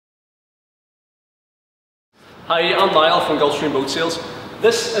Hi, I'm Niall from GulfStream Boat Sales.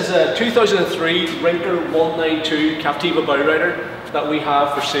 This is a 2003 Rinker 192 Captiva Bowrider that we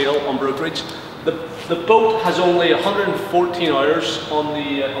have for sale on brokerage. The boat has only 114 hours on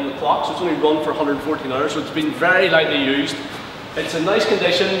the clock, so it's only run for 114 hours, so it's been very lightly used. It's in nice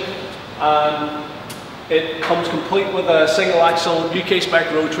condition. It comes complete with a single axle UK spec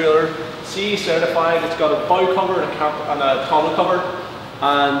road trailer, CE certified. It's got a bow cover and a tonneau cover,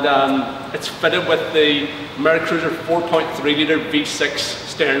 and it's fitted with the Mercruiser 4.3 litre V6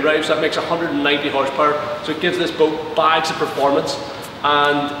 Sterndrive, so that makes 190 horsepower. So it gives this boat bags of performance,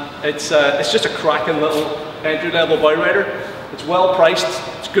 and it's just a cracking little entry-level Bowrider. It's well priced,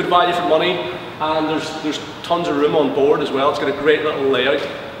 it's good value for money, and there's tons of room on board as well. It's got a great little layout.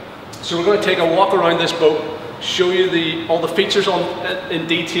 So we're going to take a walk around this boat, show you all the features in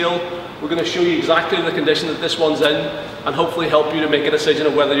detail. We're going to show you exactly the condition that this one's in, and hopefully help you to make a decision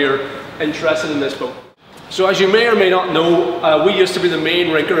of whether you're interested in this boat. So as you may or may not know, we used to be the main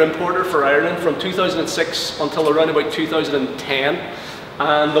Rinker importer for Ireland from 2006 until around about 2010.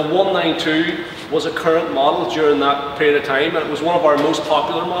 And the 192 was a current model during that period of time, and it was one of our most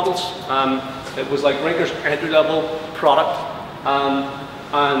popular models. It was like Rinker's entry-level product,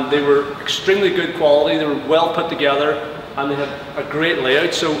 and they were extremely good quality. They were well put together, and they had a great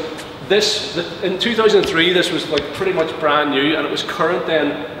layout. So in 2003, this was like pretty much brand new, and it was current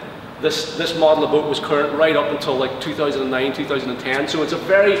then. This model of boat was current right up until like 2009, 2010. So it's a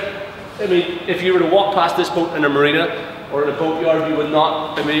very, I mean, if you were to walk past this boat in a marina or in a boatyard, you would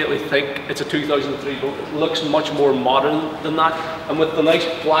not immediately think it's a 2003 boat. It looks much more modern than that, and with the nice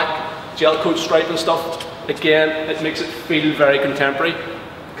black gel coat stripe and stuff, again, it makes it feel very contemporary.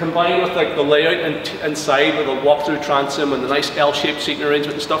 Combined with like the layout inside with a walk-through transom and the nice L-shaped seating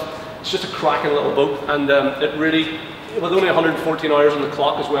arrangement and stuff, it's just a cracking little boat, and it really, with only 114 hours on the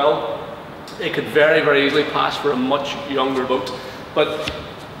clock as well, it could very, very easily pass for a much younger boat. But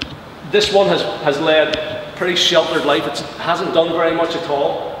this one has led a pretty sheltered life. It hasn't done very much at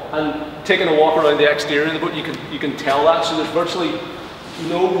all, and taking a walk around the exterior of the boat, you can tell that. So there's virtually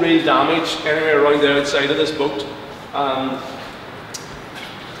no real damage anywhere around the outside of this boat. A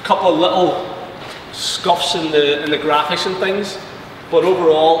couple of little scuffs in the graphics and things, but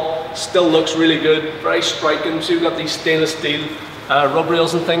overall still looks really good, very striking. So you've got these stainless steel rub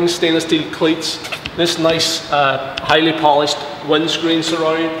rails and things, stainless steel cleats, this nice highly polished windscreen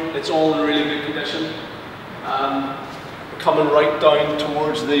surround. It's all in really good condition. Coming right down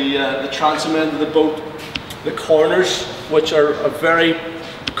towards the transom end of the boat, the corners, which are a very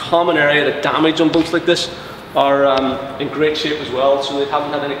common area to damage on boats like this, are in great shape as well, so they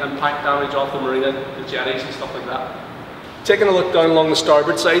haven't had any impact damage off the marina, the jetties and stuff like that. Taking a look down along the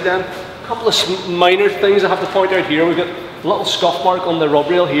starboard side then, a couple of minor things I have to point out here. We've got a little scuff mark on the rub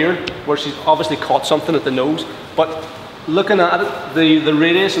rail here, where she's obviously caught something at the nose, but looking at it, the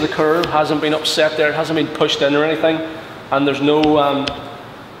radius of the curve hasn't been upset there, it hasn't been pushed in or anything, and there's no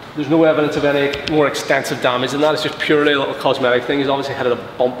evidence of any more extensive damage than that. It's just purely a little cosmetic thing. He's obviously had a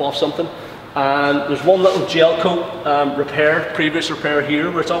bump off something. And there's one little gel coat previous repair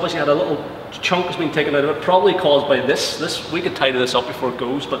here, where it's obviously had a little chunk has been taken out of it, probably caused by this. We could tidy this up before it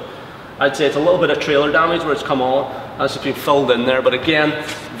goes, but I'd say it's a little bit of trailer damage where it's come on and it's been filled in there, but again,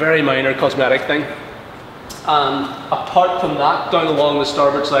 very minor cosmetic thing. And apart from that, down along the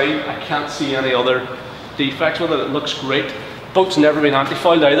starboard side, I can't see any other defects with it. It looks great. Boat's never been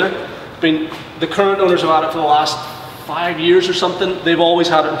anti-fouled either. The current owners have had it for the last 5 years or something. They've always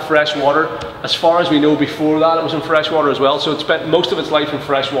had it in fresh water. As far as we know, before that it was in fresh water as well, so it spent most of its life in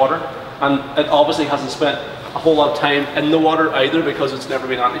fresh water, and it obviously hasn't spent a whole lot of time in the water either, because it's never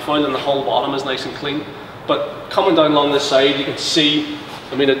been anti-fouled, and the whole bottom is nice and clean. But coming down along this side, you can see,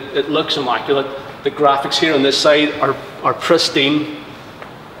 I mean, it looks immaculate. The graphics here on this side are pristine.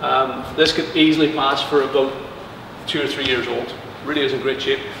 This could easily pass for about 2 or 3 years old. Really is in great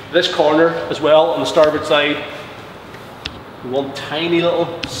shape. This corner as well on the starboard side, one tiny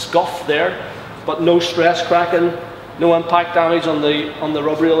little scuff there, but no stress cracking, no impact damage on the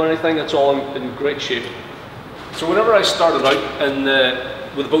rub rail or anything. It's all in great shape. So whenever I started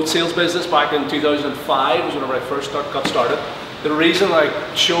out with the boat sales business back in 2005 was whenever I first got started. The reason I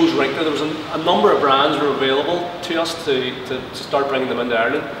chose Rinker, there was a number of brands were available to us to start bringing them into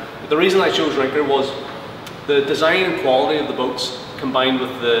Ireland. But the reason I chose Rinker was the design and quality of the boats combined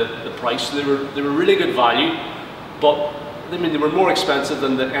with the price. They were really good value, but I mean, they were more expensive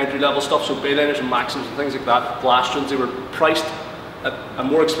than the entry-level stuff, so bayliners and maxims and things like that, blastrons, they were priced at a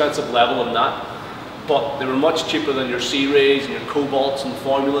more expensive level than that, but they were much cheaper than your Sea Rays and your Cobalts and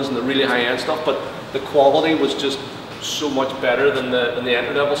Formulas and the really high-end stuff, but the quality was just so much better than the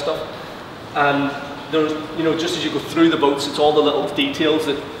entry-level stuff. And there's, you know, just as you go through the boats, it's all the little details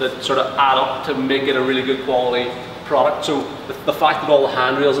that sort of add up to make it a really good quality product. So the fact that all the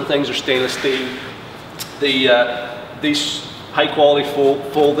handrails and things are stainless steel, these high quality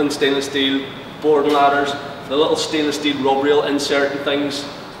folding stainless steel boarding ladders, the little stainless steel rub rail insert and things,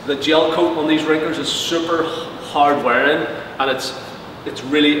 the gel coat on these Rinkers is super hard wearing, and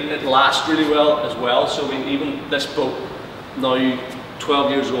it lasts really well as well. So I mean, even this boat now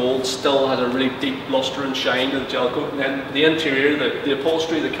 12 years old still has a really deep luster and shine to the gel coat, and then the interior, the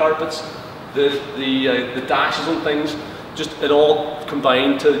upholstery, the carpets, the dashes and things, just it all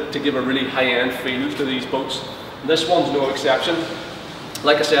combined to give a really high-end feel to these boats. This one's no exception.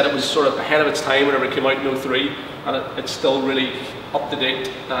 Like I said, it was sort of ahead of its time whenever it came out in 03, and it's still really up to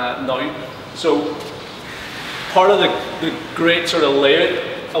date now. So part of the great sort of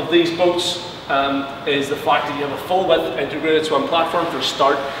layout of these boats is the fact that you have a full width integrated swim platform for a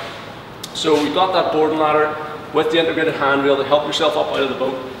start. So we've got that boarding ladder with the integrated handrail to help yourself up out of the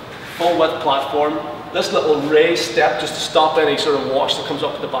boat. Full width platform. This little raised step just to stop any sort of wash that comes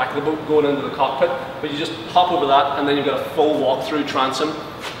up at the back of the boat going into the cockpit. But you just hop over that, and then you've got a full walk-through transom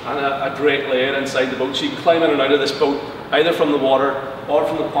and a great layout inside the boat. So you can climb in and out of this boat either from the water or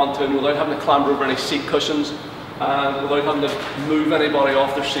from the pontoon without having to clamber over any seat cushions and without having to move anybody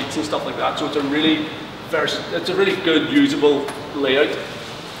off their seats and stuff like that. So it's a really good usable layout.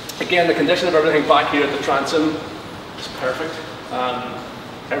 Again, the condition of everything back here at the transom is perfect.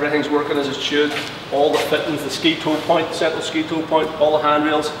 Everything's working as it should. All the fittings, the ski tow point, central ski tow point, all the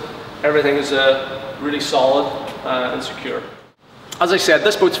handrails, everything is really solid and secure. As I said,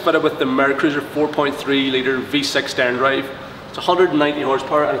 this boat's fitted with the Mercruiser 4.3 litre V6 Sterndrive. It's 190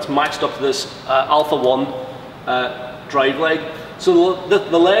 horsepower and it's matched up to this Alpha 1 drive leg. So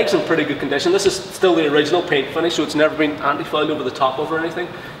the leg's in pretty good condition. This is still the original paint finish, so it's never been anti-fouled over the top of or anything.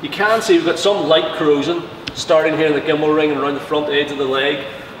 You can see we've got some light corrosion starting here in the gimbal ring and around the front edge of the leg.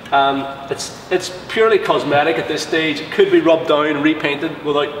 It's purely cosmetic at this stage. It could be rubbed down and repainted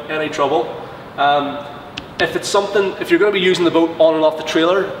without any trouble. If you're going to be using the boat on and off the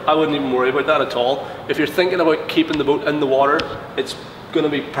trailer, I wouldn't even worry about that at all. If you're thinking about keeping the boat in the water, it's going to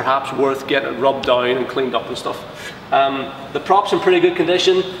be perhaps worth getting it rubbed down and cleaned up and stuff. The prop's in pretty good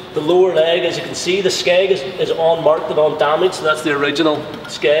condition. The lower leg, as you can see, the skeg is unmarked and undamaged, so that's the original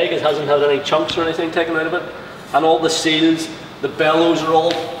skeg. It hasn't had any chunks or anything taken out of it. And all the seals, the bellows are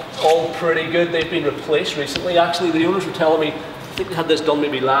all pretty good. They've been replaced recently. Actually, the owners were telling me, I think they had this done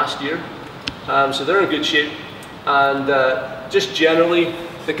maybe last year. So they're in good shape. And just generally,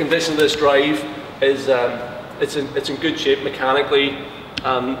 the condition of this drive is it's in good shape mechanically.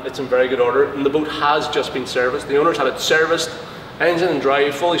 It's in very good order, and the boat has just been serviced. The owners had it serviced, engine and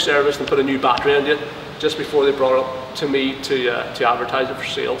drive fully serviced, and put a new battery into it just before they brought it up to me to advertise it for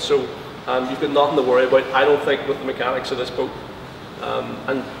sale. So you've got nothing to worry about, I don't think, with the mechanics of this boat.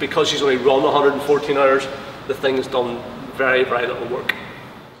 And because she's only run 114 hours, the thing has done very, very little work.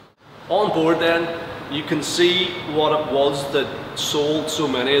 On board then, you can see what it was that sold so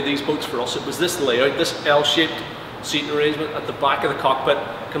many of these boats for us. It was this layout, this L-shaped seating arrangement at the back of the cockpit,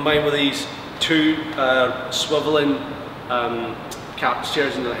 combined with these two swiveling captain's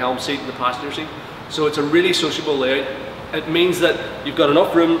chairs in the helm seat and the passenger seat. So it's a really sociable layout. It means that you've got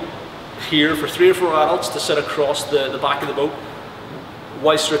enough room here for 3 or 4 adults to sit across the back of the boat,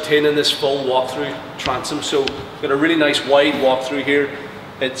 whilst retaining this full walk-through transom. So we've got a really nice wide walk-through here.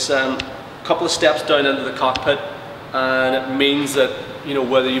 It's a couple of steps down into the cockpit, and it means that, you know,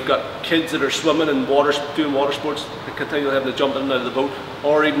 whether you've got kids that are swimming and doing water sports and continually having to jump in and out of the boat,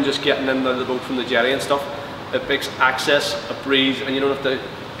 or even just getting in and out of the boat from the jetty and stuff, it makes access a breeze, and you don't have to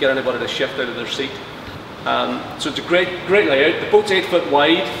get anybody to shift out of their seat. So it's a great layout. The boat's 8 foot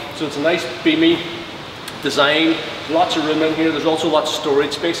wide, so it's a nice beamy design. Lots of room in here. There's also lots of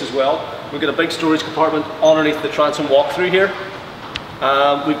storage space as well. We've got a big storage compartment underneath the transom walk-through here.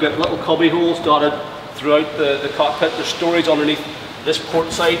 We've got little cubby holes dotted throughout the cockpit. There's storage underneath this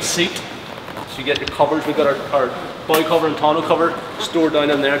port side seat, so you get your covers. We've got our bow cover and tonneau cover stored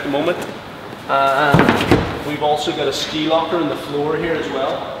down in there at the moment. We've also got a ski locker on the floor here as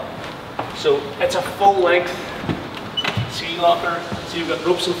well. So it's a full-length ski locker. So you've got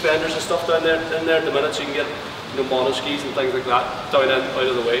ropes and fenders and stuff down there in there at the minute, so you can get, you know, mono skis and things like that down and out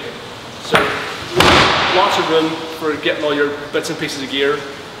of the way. So lots of room for getting all your bits and pieces of gear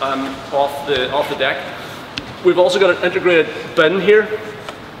off the deck. We've also got an integrated bin here.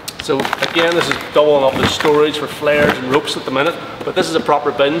 So again, this is doubling up as storage for flares and ropes at the minute, but this is a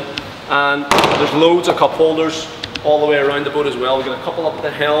proper bin, and there's loads of cup holders all the way around the boat as well. We've got a couple up at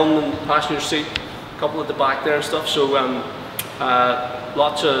the helm and passenger seat, a couple at the back there and stuff. So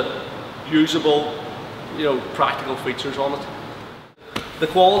lots of usable you know, practical features on it. The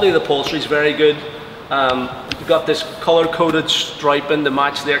quality of the upholstery is very good. We've got this colour-coded striping to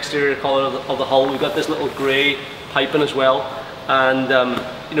match the exterior colour of the hull. We've got this little grey piping as well, and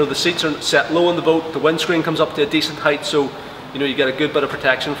you know, the seats are set low on the boat. The windscreen comes up to a decent height, so you know, you get a good bit of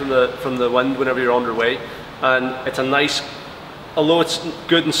protection from the wind whenever you're underway. And it's a nice, although it's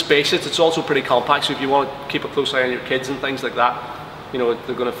good and spacious, it's also pretty compact. So if you want to keep a close eye on your kids and things like that, you know,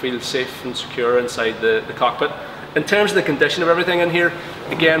 they're going to feel safe and secure inside the cockpit. In terms of the condition of everything in here,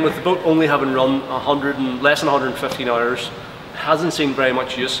 again, with the boat only having run less than 115 hours, it hasn't seen very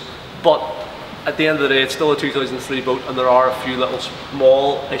much use. But at the end of the day, it's still a 2003 boat, and there are a few little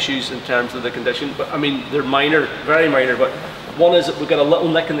small issues in terms of the condition. But I mean, they're minor, very minor. But one is that we've got a little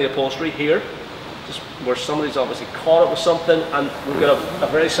nick in the upholstery here, just where somebody's obviously caught it with something, and we've got a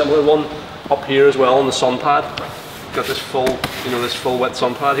very similar one up here as well on the sun pad. We've got this full, you know, this full width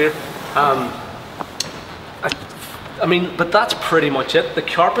sun pad here. I mean, but that's pretty much it. The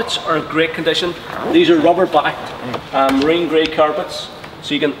carpets are in great condition. These are rubber backed marine grey carpets,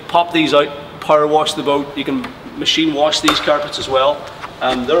 so you can pop these out, power wash the boat. You can machine wash these carpets as well.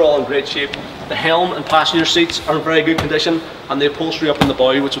 They're all in great shape. The helm and passenger seats are in very good condition, and the upholstery up in the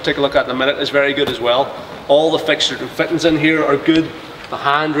bow, which we'll take a look at in a minute, is very good as well. All the fixtures and fittings in here are good. The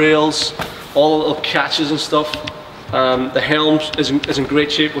handrails, all the little catches and stuff. The helm is in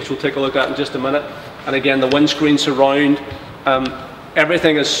great shape, which we'll take a look at in just a minute. And again, the windscreen surround,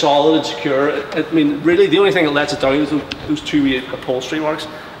 everything is solid and secure. I mean, really the only thing that lets it down is those two upholstery marks.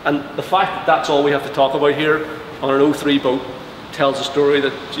 And the fact that that's all we have to talk about here on an 03 boat tells a story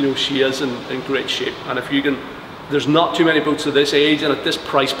that, you know, she is in great shape. And if you can, there's not too many boats of this age and at this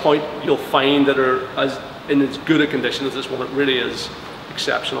price point, you'll find that are in as good a condition as this one. It really is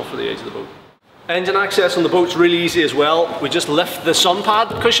exceptional for the age of the boat. Engine access on the boat's really easy as well. We just lift the sun pad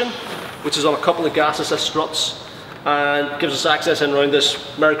cushion, which is on a couple of gas assist struts, and gives us access in around this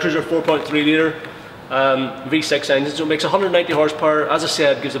Mercruiser 4.3 litre V6 engine. So it makes 190 horsepower. As I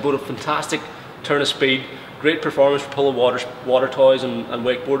said, gives the boat a fantastic turn of speed, great performance for pulling water toys and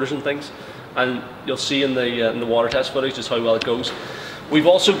wakeboarders and things. And you'll see in the water test footage just how well it goes. We've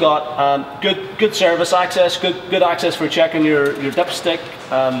also got good service access, good access for checking your dipstick,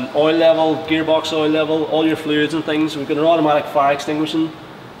 oil level, gearbox oil level, all your fluids and things. We've got an automatic fire extinguishing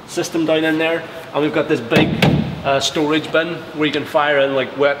system down in there, and we've got this big storage bin where you can fire in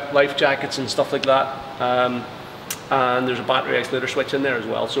like wet life jackets and stuff like that, and there's a battery isolator switch in there as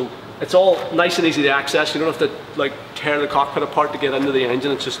well. So it's all nice and easy to access. You don't have to like tear the cockpit apart to get into the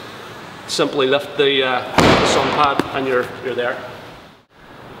engine. It's just simply lift the sun pad and you're there.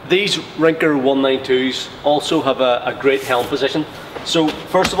 These Rinker 192s also have a great helm position. So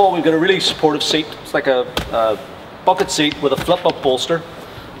first of all, we've got a really supportive seat. It's like a bucket seat with a flip up bolster.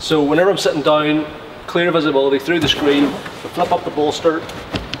 So whenever I'm sitting down, clear visibility through the screen, I flip up the bolster,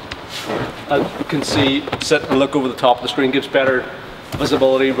 and you can see, sit and look over the top of the screen, gives better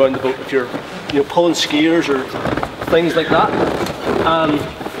visibility around the boat if you're, you know, pulling skiers or things like that.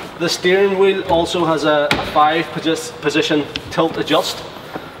 The steering wheel also has a 5-position tilt adjust.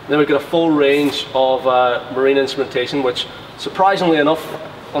 Then we've got a full range of marine instrumentation, which surprisingly enough,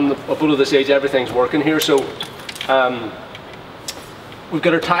 on a boat of this age, everything's working here. So we've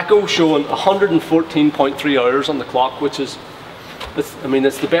got our tacho showing 114.3 hours on the clock, which is, I mean,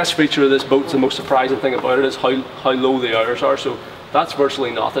 it's the best feature of this boat. The most surprising thing about it is how low the hours are. So that's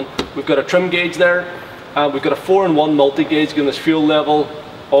virtually nothing. We've got a trim gauge there. We've got a 4-in-1 multi-gauge giving us fuel level,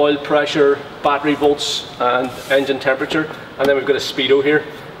 oil pressure, battery volts, and engine temperature. And then we've got a speedo here,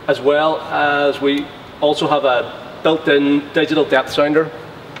 as well as we also have a built-in digital depth sounder.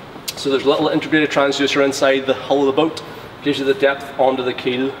 So there's a little integrated transducer inside the hull of the boat, gives you the depth onto the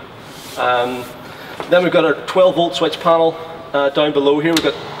keel. Then we've got our 12-volt switch panel down below here. We've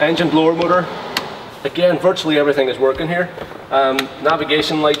got engine blower motor. Again, virtually everything is working here.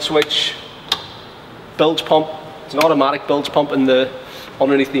 Navigation light switch, bilge pump. It's an automatic bilge pump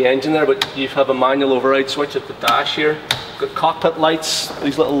underneath the engine there, but you have a manual override switch at the dash here. We've got cockpit lights,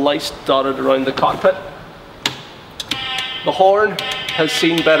 these little lights dotted around the cockpit. The horn has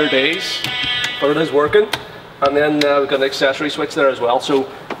seen better days, but it is working. And then we've got an accessory switch there as well. So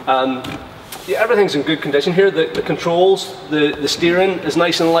yeah, everything's in good condition here. The controls, the steering is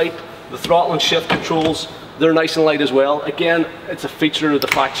nice and light. The throttle and shift controls, they're nice and light as well. Again, it's a feature of the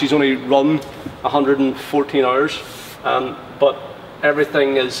fact she's only run 114 hours, but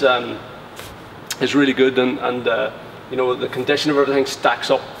everything is really good, and you know, the condition of everything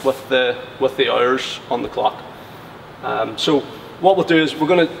stacks up with the hours on the clock. So what we'll do is we're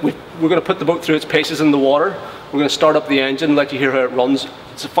gonna put the boat through its paces in the water. We're gonna start up the engine, let you hear how it runs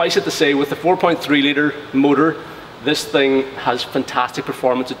suffice it to say, with the 4.3 litre motor, this thing has fantastic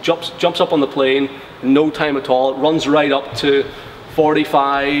performance. It jumps up on the plane in no time at all. It runs right up to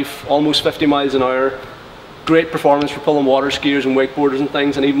 45, almost 50 miles an hour. Great performance for pulling water skiers and wakeboarders and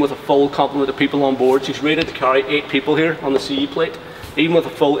things, and even with a full complement of people on board. She's rated to carry 8 people here on the CE plate. Even with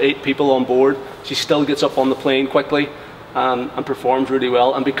a full 8 people on board, she still gets up on the plane quickly and performs really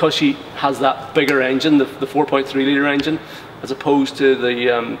well. And because she has that bigger engine, the 4.3 litre engine, as opposed to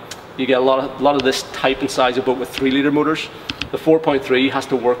the, you get a lot of this type and size of boat with 3 litre motors. The 4.3 has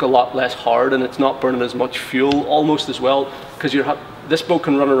to work a lot less hard, and it's not burning as much fuel almost as well, because this boat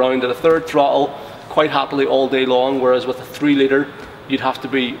can run around at a 3rd throttle quite happily all day long, whereas with a 3 litre you'd have to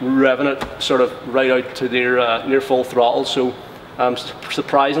be revving it sort of right out to near full throttle. So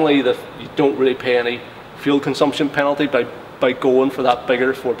surprisingly, you don't really pay any fuel consumption penalty by going for that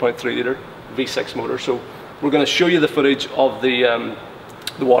bigger 4.3 litre V6 motor. So we're going to show you the footage of the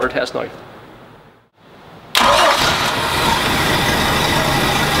water test now.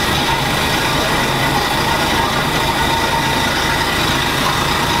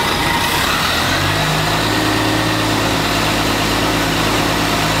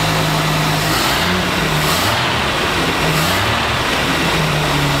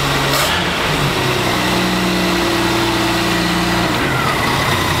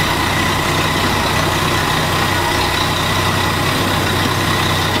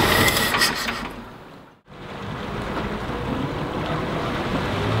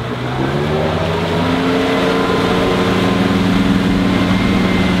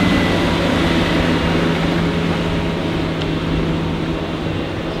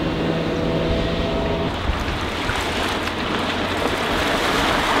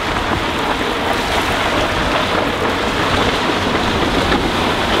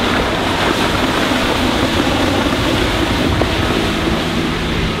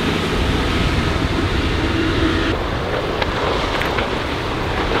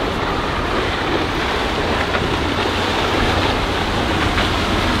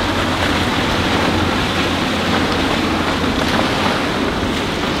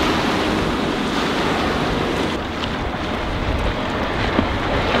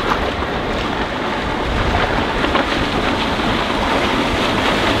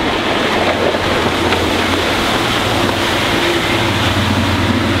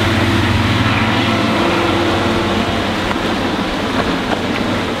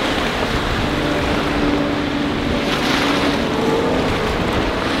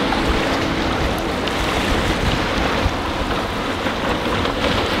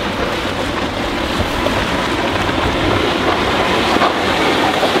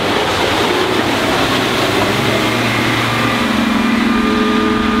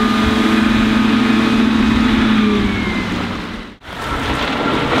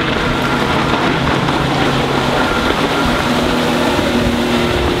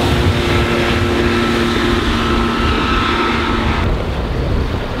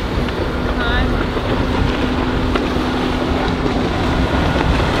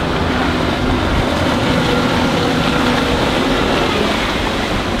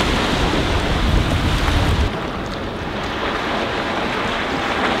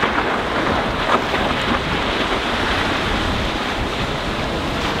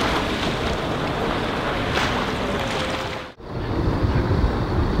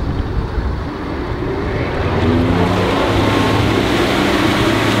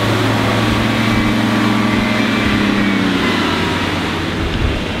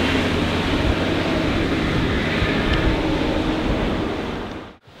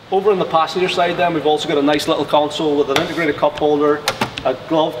 Over on the passenger side then, we've also got a nice little console with an integrated cup holder, a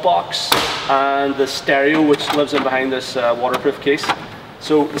glove box, and the stereo which lives in behind this waterproof case.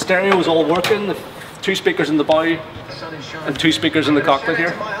 So the stereo is all working, the 2 speakers in the bow and 2 speakers in the cockpit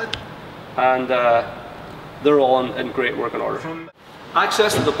here, and they're all in great working order.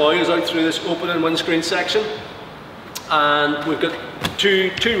 Access to the bow is out through this opening windscreen section, and we've got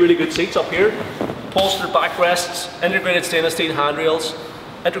two really good seats up here, upholstered backrests, integrated stainless steel handrails,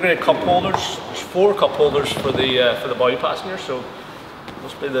 integrated cup holders. There's 4 cup holders for the bow passenger, so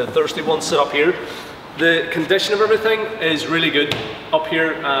must be the thirsty ones sit up here. The condition of everything is really good up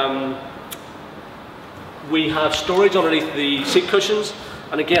here. We have storage underneath the seat cushions,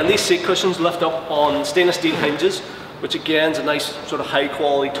 and again these seat cushions lift up on stainless steel hinges, which again is a nice sort of high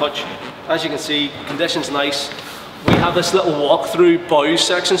quality touch. As you can see, condition's nice. We have this little walk-through bow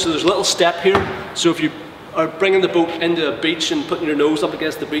section, so there's a little step here, so if you are bringing the boat into a beach and putting your nose up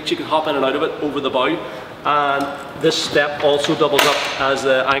against the beach, you can hop in and out of it over the bow. And this step also doubles up as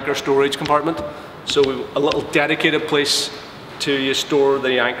the anchor storage compartment, so we've a little dedicated place to store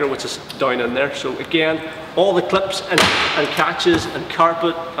the anchor, which is down in there. So again, all the clips and catches and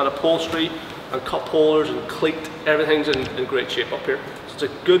carpet and upholstery and cup holders and cleat, everything's in great shape up here. So it's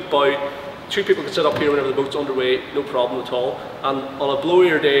a good bow. 2 people can sit up here whenever the boat's underway, no problem at all. And on a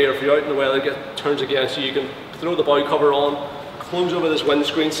blowier day, or if you're out in the weather, it turns against you, you can throw the bow cover on, close over this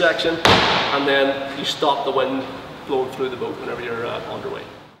windscreen section, and then you stop the wind blowing through the boat whenever you're underway.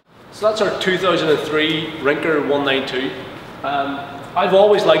 So that's our 2003 Rinker 192. I've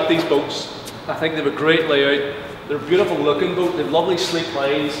always liked these boats. I think they have a great layout. They're a beautiful looking boat. They have lovely sleek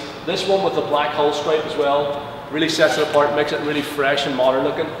lines. This one with the black hull stripe as well really sets it apart, makes it really fresh and modern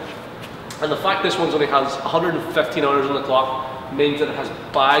looking. And the fact this one only has 115 hours on the clock means that it has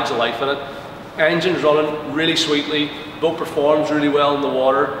bags of life in it. Engine's running really sweetly. Boat performs really well in the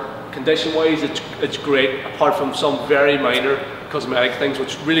water. Condition wise, it's great, apart from some very minor cosmetic things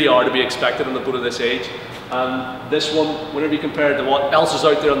which really are to be expected in a boat of this age. This one, whenever you compare it to what else is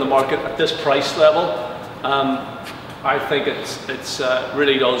out there on the market at this price level, I think it's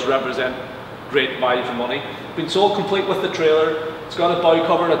really does represent great value for money. Been sold complete with the trailer. It's got a bow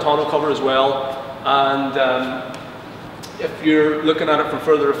cover and a tonneau cover as well. And if you're looking at it from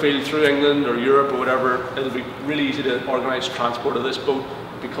further afield through England or Europe or whatever, it'll be really easy to organise transport of this boat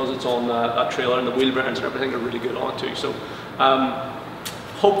because it's on that trailer, and the wheel bearings and everything are really good on it too. So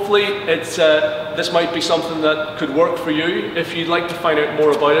hopefully this might be something that could work for you. If you'd like to find out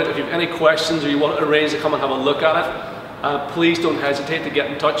more about it, if you have any questions or you want to arrange to come and have a look at it, please don't hesitate to get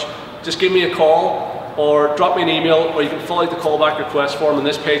in touch. Just give me a call or drop me an email, or you can fill out the callback request form on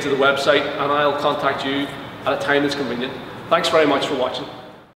this page of the website and I'll contact you at a time that's convenient. Thanks very much for watching.